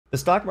The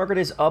stock market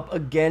is up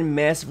again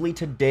massively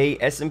today.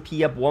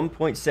 S&P up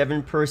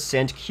 1.7%,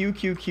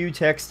 QQQ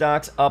tech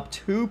stocks up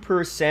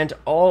 2%.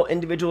 All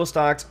individual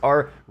stocks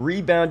are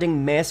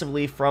rebounding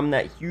massively from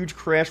that huge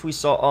crash we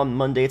saw on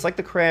Monday. It's like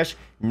the crash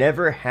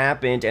never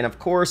happened, and of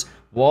course,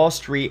 Wall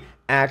Street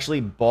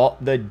actually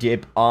bought the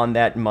dip on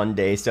that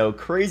Monday. So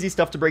crazy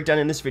stuff to break down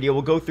in this video.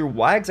 We'll go through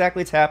why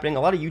exactly it's happening. A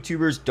lot of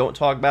YouTubers don't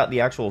talk about the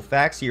actual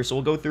facts here, so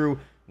we'll go through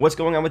what's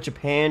going on with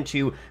Japan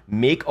to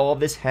make all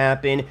this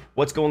happen,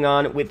 what's going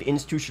on with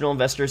institutional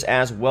investors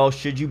as well.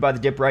 Should you buy the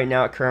dip right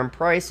now at current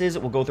prices?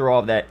 We'll go through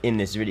all of that in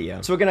this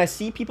video. So again, I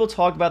see people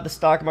talk about the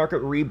stock market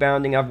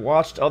rebounding. I've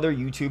watched other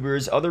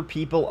YouTubers, other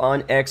people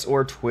on X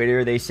or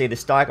Twitter. They say the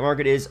stock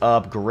market is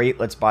up, great,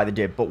 let's buy the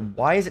dip. But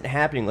why is it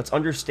happening? Let's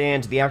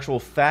understand the actual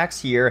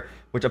facts here,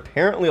 which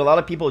apparently a lot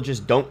of people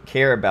just don't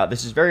care about.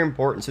 This is very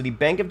important. So the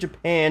Bank of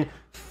Japan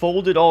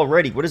folded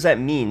already. What does that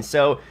mean?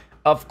 So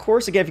of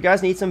course, again, if you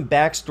guys need some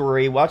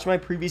backstory, watch my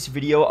previous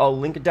video. I'll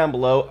link it down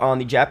below on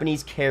the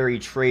Japanese carry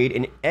trade.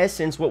 In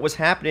essence, what was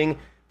happening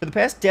for the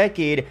past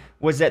decade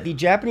was that the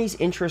Japanese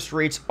interest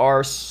rates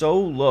are so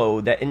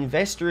low that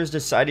investors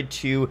decided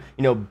to,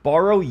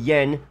 borrow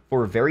yen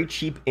for very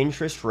cheap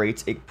interest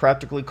rates. It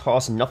practically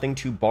costs nothing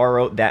to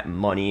borrow that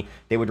money.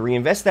 They would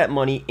reinvest that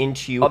money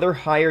into other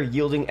higher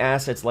yielding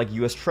assets like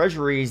US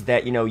Treasuries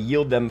that,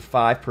 yield them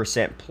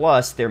 5%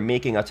 plus. They're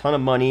making a ton of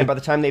money. And by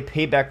the time they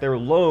paid back their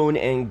loan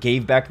and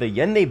gave back the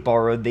yen they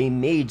borrowed, they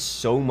made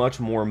so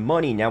much more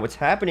money. Now, what's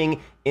happening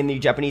in the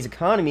Japanese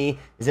economy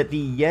is that the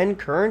yen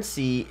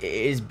currency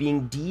is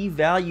being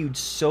devalued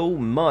so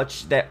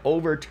much that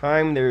over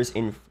time there's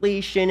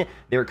inflation.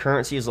 Their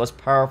currency is less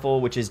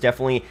powerful, which is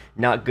definitely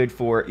not good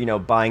for,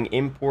 buying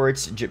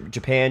imports.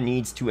 Japan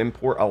needs to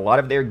import a lot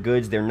of their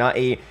goods. They're not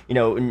a,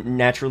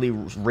 naturally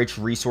rich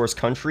resource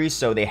country,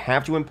 so they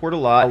have to import a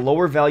lot. A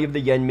lower value of the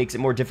yen makes it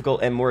more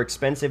difficult and more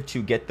expensive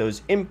to get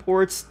those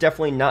imports.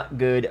 Definitely not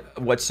good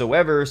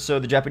whatsoever. So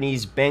the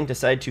Japanese bank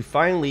decided to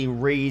finally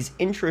raise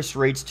interest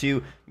rates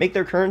to make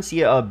their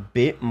currency a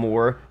bit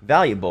more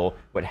valuable.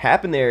 What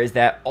happened there is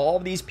that all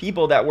of these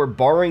people that were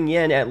borrowing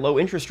yen at low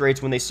interest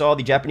rates, when they saw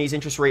the Japanese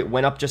interest rate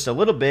went up just a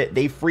little bit,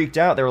 they freaked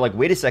out. They were like,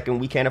 wait a second,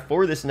 we can't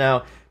afford this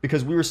now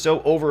because we were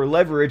so over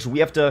leveraged. We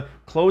have to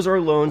close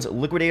our loans,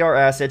 liquidate our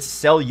assets,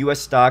 sell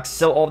US stocks,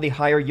 sell all the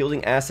higher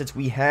yielding assets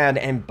we had,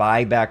 and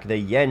buy back the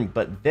yen.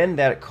 But then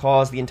that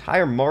caused the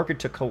entire market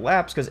to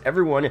collapse because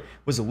everyone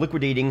was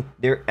liquidating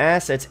their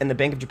assets, and the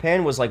Bank of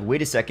Japan was like,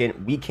 wait a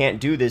second, we can't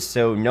do this,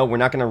 so no, we're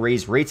not going to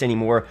raise rates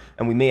anymore,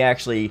 and we may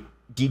actually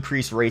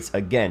decrease rates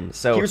again.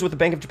 So here's what the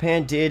Bank of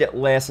Japan did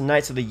last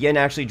night. So the yen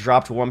actually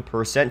dropped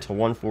 1% to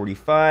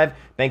 145.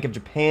 Bank of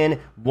Japan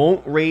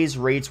won't raise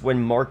rates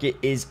when market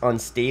is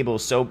unstable.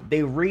 So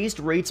they raised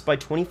rates by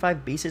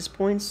 25 basis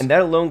points, and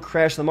that alone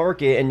crashed the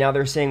market. And now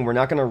they're saying we're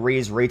not going to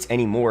raise rates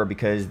anymore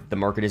because the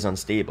market is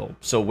unstable.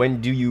 So when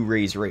do you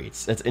raise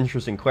rates? That's an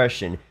interesting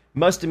question.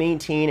 Must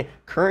maintain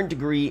current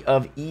degree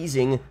of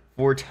easing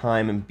for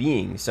time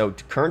being. So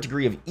current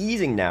degree of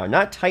easing now,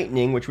 not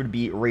tightening, which would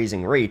be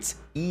raising rates,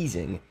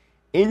 easing.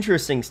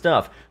 Interesting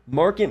stuff.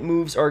 Market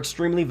moves are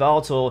extremely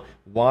volatile.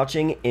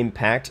 Watching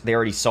impact. They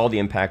already saw the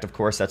impact, of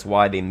course. That's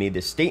why they made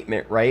this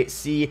statement, right?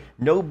 See,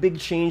 no big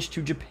change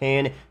to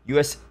Japan.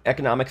 U.S.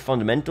 economic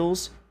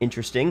fundamentals.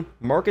 Interesting.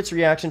 Market's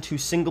reaction to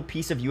single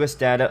piece of U.S.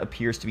 data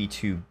appears to be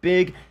too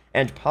big.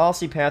 And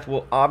policy path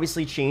will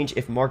obviously change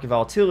if market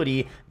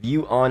volatility,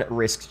 view on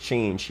risks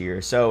change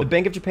here. So the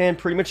Bank of Japan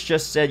pretty much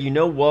just said, you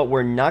know what,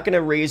 we're not going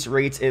to raise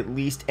rates at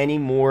least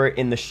anymore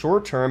in the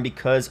short term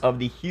because of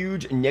the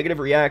huge negative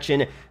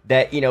reaction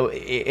that,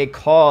 it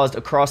caused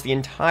across the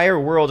entire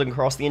world and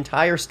across the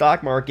entire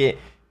stock market.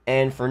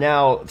 And for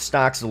now,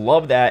 stocks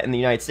love that in the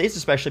United States,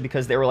 especially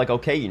because they were like,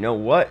 okay, you know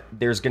what?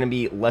 There's going to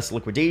be less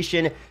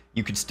liquidation.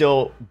 You could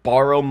still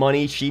borrow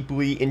money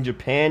cheaply in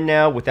Japan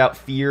now without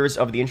fears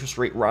of the interest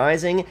rate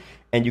rising.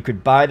 And you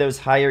could buy those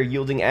higher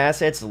yielding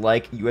assets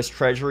like US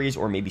Treasuries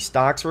or maybe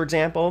stocks, for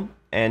example.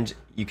 And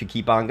you could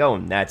keep on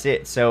going. That's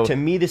it. So to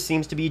me, this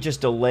seems to be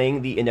just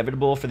delaying the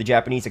inevitable for the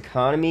Japanese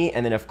economy.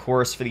 And then, of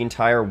course, for the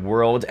entire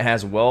world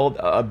as well.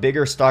 A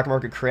bigger stock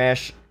market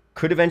crash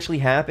could eventually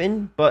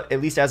happen, but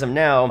at least as of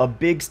now, a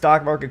big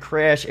stock market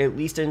crash, at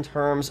least in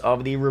terms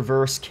of the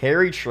reverse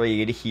carry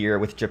trade here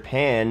with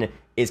Japan,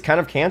 is kind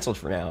of canceled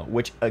for now,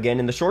 which again,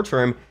 in the short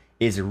term,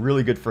 is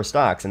really good for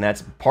stocks. And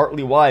that's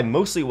partly why,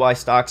 mostly why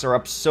stocks are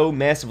up so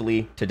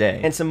massively today.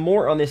 And some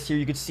more on this here,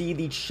 you could see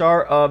the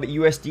chart of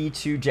USD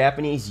to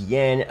Japanese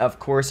yen. Of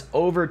course,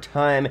 over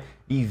time,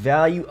 the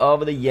value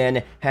of the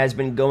yen has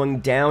been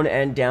going down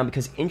and down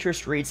because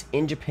interest rates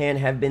in Japan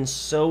have been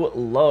so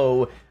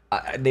low.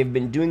 They've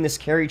been doing this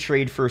carry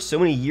trade for so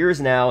many years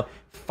now.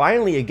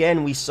 finally,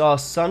 again, we saw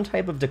some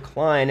type of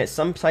decline,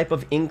 some type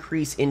of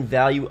increase in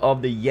value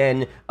of the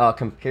yen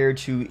compared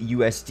to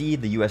USD,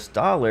 the US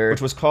dollar,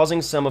 which was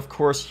causing some, of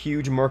course,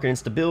 huge market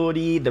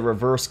instability, the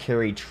reverse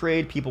carry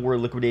trade, people were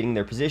liquidating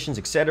their positions,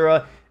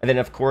 etc. And then,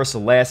 of course,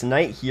 last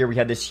night here, we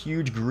had this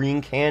huge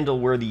green candle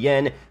where the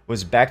yen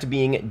was back to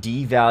being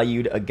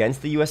devalued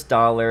against the US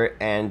dollar,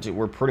 and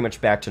we're pretty much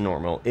back to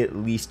normal, at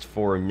least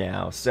for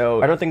now.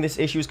 So I don't think this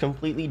issue is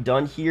completely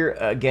done here.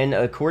 Again,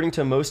 according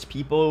to most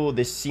people,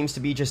 this seems to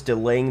be just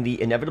delaying the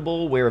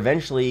inevitable, where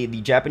eventually the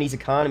Japanese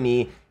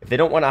economy, if they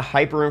don't want to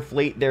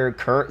hyperinflate their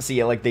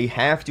currency, like, they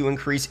have to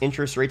increase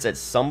interest rates at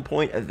some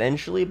point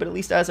eventually, but at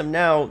least as of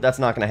now, that's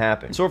not going to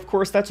happen. So, of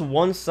course, that's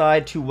one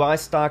side to why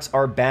stocks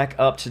are back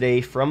up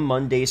today from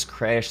Monday's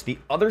crash. The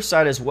other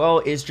side as well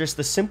is just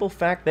the simple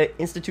fact that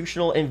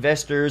institutional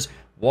investors,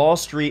 Wall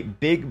Street,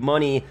 big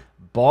money,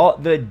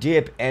 bought the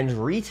dip and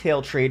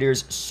retail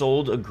traders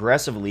sold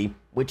aggressively,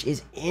 which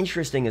is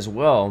interesting as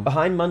well.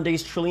 Behind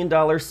Monday's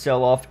trillion-dollar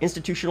sell-off,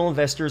 institutional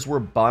investors were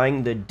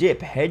buying the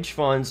dip. Hedge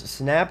funds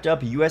snapped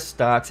up U.S.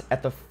 stocks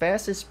at the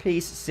fastest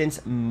pace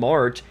since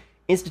March.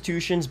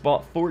 Institutions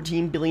bought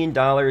 $14 billion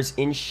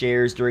in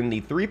shares during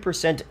the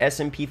 3%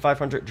 S&P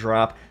 500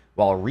 drop,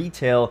 while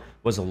retail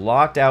was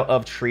locked out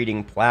of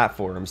trading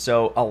platforms.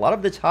 So a lot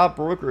of the top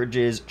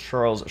brokerages,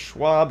 Charles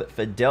Schwab,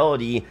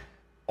 Fidelity,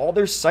 all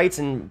their sites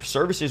and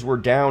services were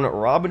down.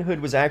 Robinhood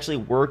was actually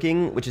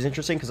working, which is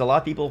interesting because a lot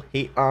of people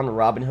hate on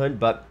Robinhood,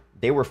 but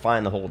they were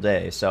fine the whole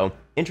day. So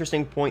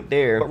interesting point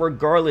there. But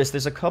regardless,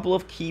 there's a couple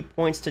of key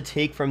points to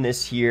take from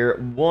this here.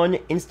 One,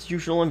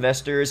 institutional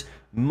investors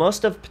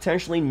must have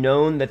potentially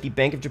known that the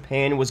Bank of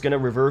Japan was going to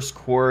reverse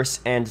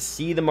course and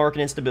see the market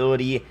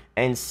instability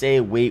and say,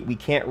 wait, we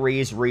can't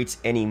raise rates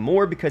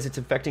anymore because it's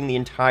affecting the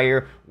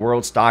entire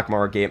world stock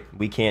market.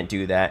 We can't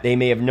do that. They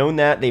may have known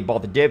that. They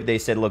bought the dip. They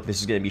said, look, this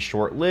is going to be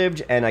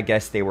short-lived, and I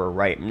guess they were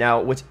right. Now,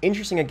 what's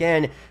interesting,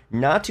 again,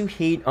 not to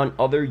hate on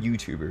other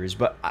YouTubers,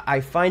 but I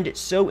find it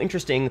so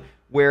interesting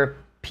where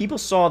people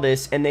saw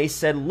this and they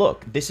said,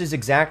 look, this is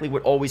exactly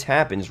what always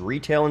happens.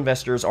 Retail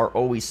investors are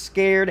always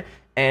scared,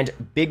 and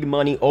big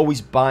money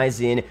always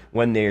buys in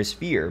when there's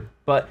fear.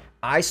 But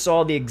I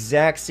saw the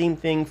exact same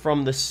thing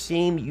from the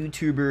same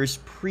YouTubers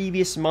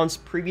previous months,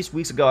 previous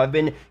weeks ago. I've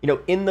been,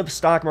 in the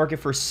stock market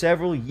for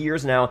several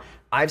years now.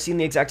 I've seen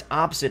the exact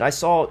opposite. I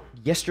saw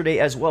yesterday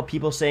as well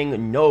people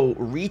saying, no,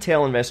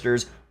 retail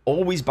investors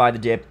always buy the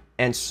dip,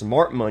 and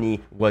smart money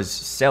was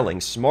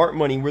selling. Smart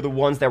money were the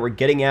ones that were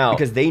getting out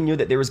because they knew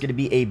that there was going to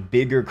be a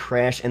bigger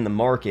crash in the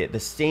market. The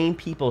same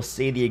people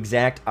say the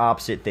exact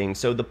opposite thing.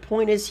 So the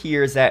point is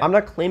here is that I'm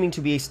not claiming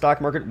to be a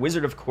stock market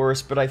wizard, of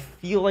course, but I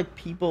feel like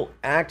people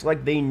act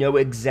like they know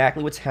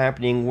exactly what's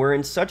happening. We're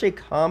in such a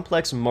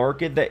complex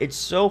market that it's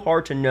so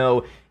hard to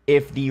know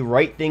if the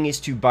right thing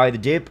is to buy the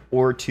dip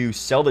or to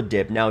sell the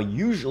dip. Now,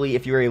 usually,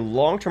 if you're a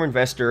long-term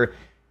investor,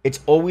 it's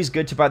always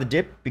good to buy the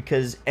dip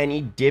because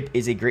any dip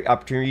is a great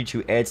opportunity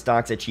to add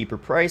stocks at cheaper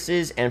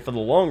prices. And for the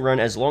long run,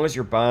 as long as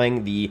you're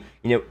buying the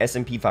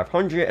S&P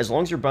 500, as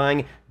long as you're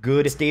buying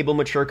good, stable,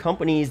 mature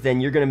companies, then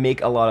you're going to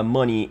make a lot of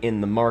money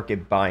in the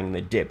market buying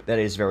the dip. That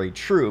is very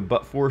true.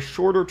 But for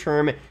shorter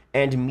term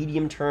and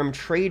medium term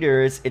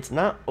traders, it's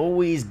not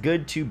always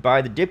good to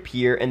buy the dip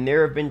here. And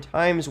there have been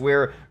times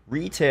where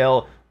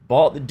retail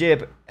bought the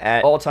dip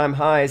at all-time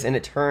highs, and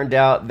it turned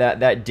out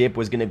that that dip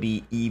was going to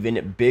be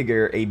even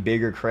bigger. A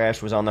bigger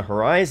crash was on the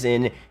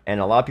horizon, and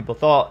a lot of people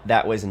thought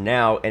that was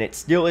now, and it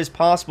still is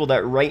possible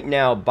that right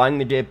now buying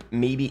the dip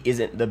maybe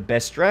isn't the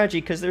best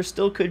strategy because there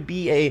still could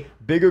be a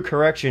bigger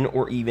correction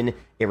or even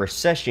a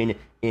recession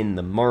in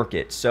the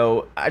market.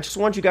 So I just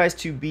want you guys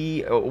to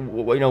be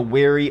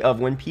wary of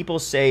when people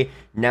say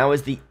now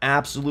is the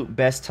absolute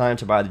best time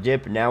to buy the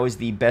dip, now is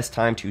the best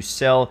time to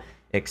sell,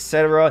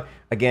 etc.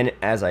 Again,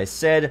 as I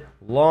said,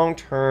 long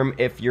term,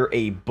 if you're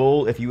a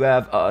bull, if you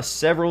have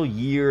several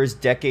years,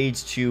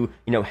 decades to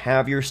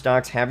have your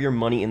stocks, have your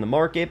money in the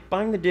market,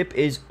 buying the dip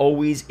is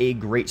always a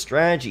great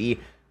strategy.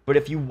 But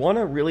if you want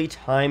to really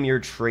time your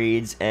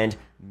trades and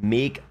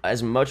make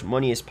as much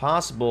money as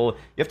possible,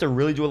 you have to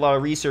really do a lot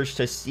of research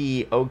to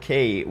see,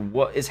 okay,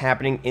 what is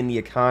happening in the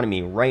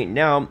economy right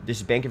now.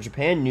 This Bank of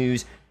Japan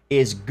news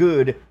is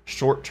good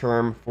short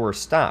term for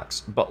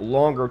stocks, but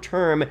longer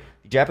term,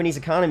 the Japanese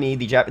economy,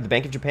 the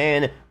Bank of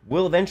Japan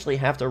will eventually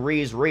have to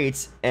raise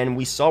rates, and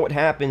we saw what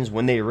happens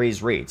when they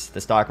raise rates. The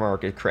stock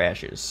market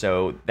crashes.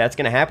 So that's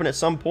going to happen at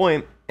some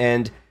point,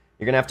 and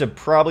you're going to have to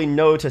probably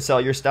know to sell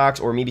your stocks,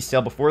 or maybe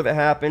sell before that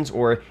happens,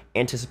 or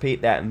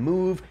anticipate that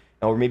move,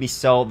 or maybe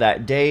sell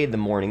that day, the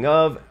morning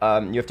of.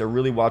 You have to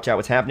really watch out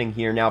what's happening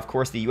here. Now, of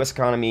course, the U.S.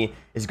 economy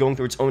is going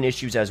through its own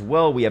issues as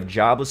well. We have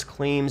jobless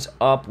claims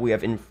up. We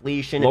have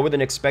inflation lower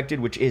than expected,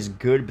 which is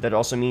good, but that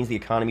also means the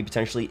economy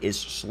potentially is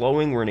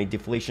slowing. We're in a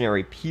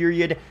deflationary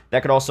period.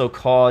 That could also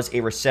cause a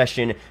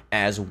recession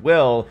as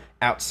well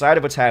outside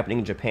of what's happening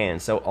in Japan.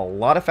 So a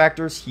lot of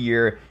factors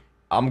here.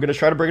 I'm going to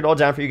try to break it all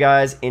down for you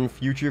guys in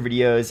future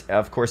videos.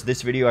 Of course,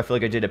 this video, I feel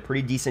like I did a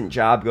pretty decent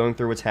job going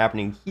through what's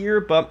happening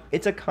here, but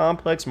it's a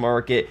complex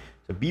market.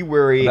 So be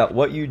wary about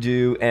what you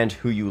do and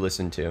who you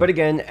listen to. But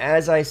again,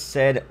 as I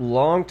said,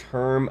 long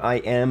term, I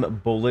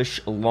am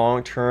bullish.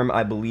 Long term,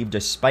 I believe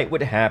despite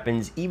what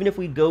happens, even if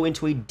we go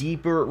into a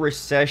deeper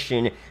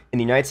recession in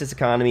the United States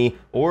economy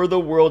or the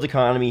world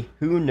economy,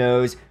 who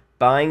knows,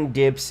 buying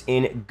dips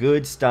in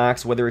good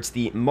stocks, whether it's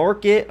the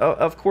market,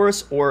 of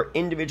course, or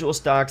individual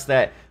stocks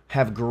that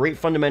have great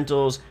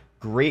fundamentals,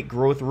 great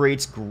growth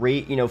rates,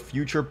 great,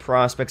 future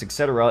prospects,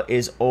 etc.,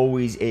 is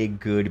always a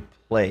good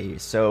play.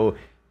 So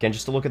again,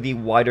 just to look at the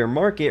wider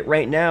market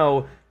right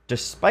now,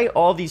 despite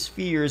all these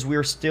fears, we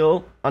are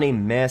still on a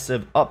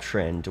massive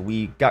uptrend.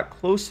 We got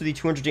close to the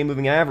 200-day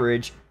moving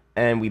average,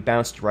 and we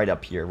bounced right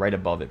up here, right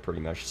above it pretty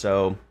much.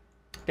 So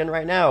again,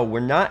 right now, we're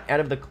not out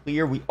of the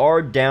clear. We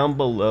are down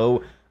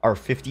below our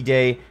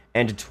 50-day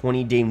and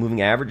 20-day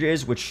moving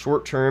averages, which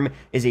short-term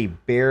is a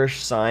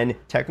bearish sign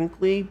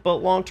technically, but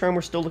long-term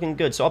we're still looking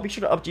good. So I'll be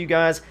sure to update you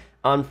guys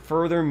on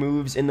further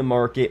moves in the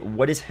market,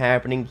 what is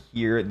happening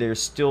here.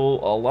 There's still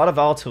a lot of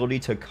volatility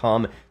to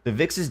come. The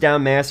VIX is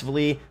down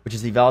massively, which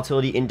is the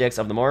volatility index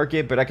of the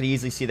market, but I could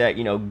easily see that,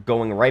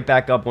 going right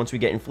back up once we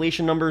get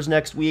inflation numbers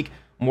next week,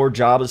 more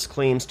jobless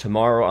claims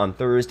tomorrow on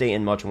Thursday,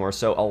 and much more.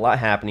 So a lot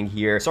happening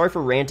here. Sorry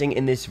for ranting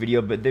in this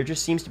video, but there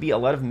just seems to be a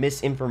lot of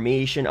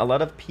misinformation, a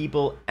lot of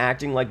people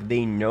acting like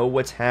they know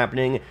what's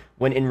happening,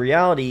 when in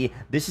reality,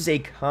 this is a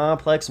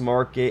complex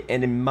market,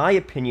 and in my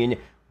opinion,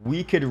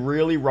 we could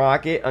really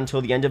rock it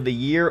until the end of the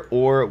year,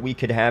 or we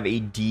could have a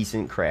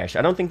decent crash.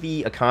 I don't think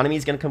the economy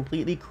is going to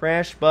completely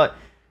crash, but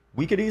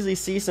we could easily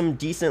see some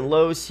decent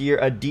lows here,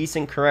 a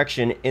decent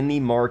correction in the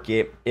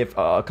market if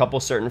a couple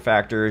certain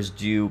factors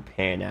do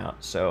pan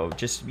out. So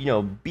just,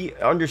 be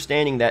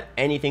understanding that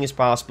anything is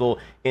possible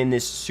in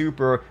this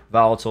super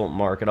volatile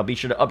market. I'll be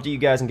sure to update you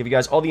guys and give you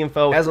guys all the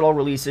info as it all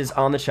releases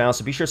on the channel.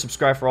 So be sure to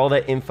subscribe for all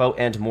that info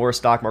and more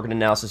stock market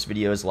analysis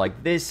videos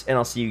like this, and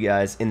I'll see you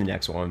guys in the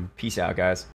next one. Peace out, guys.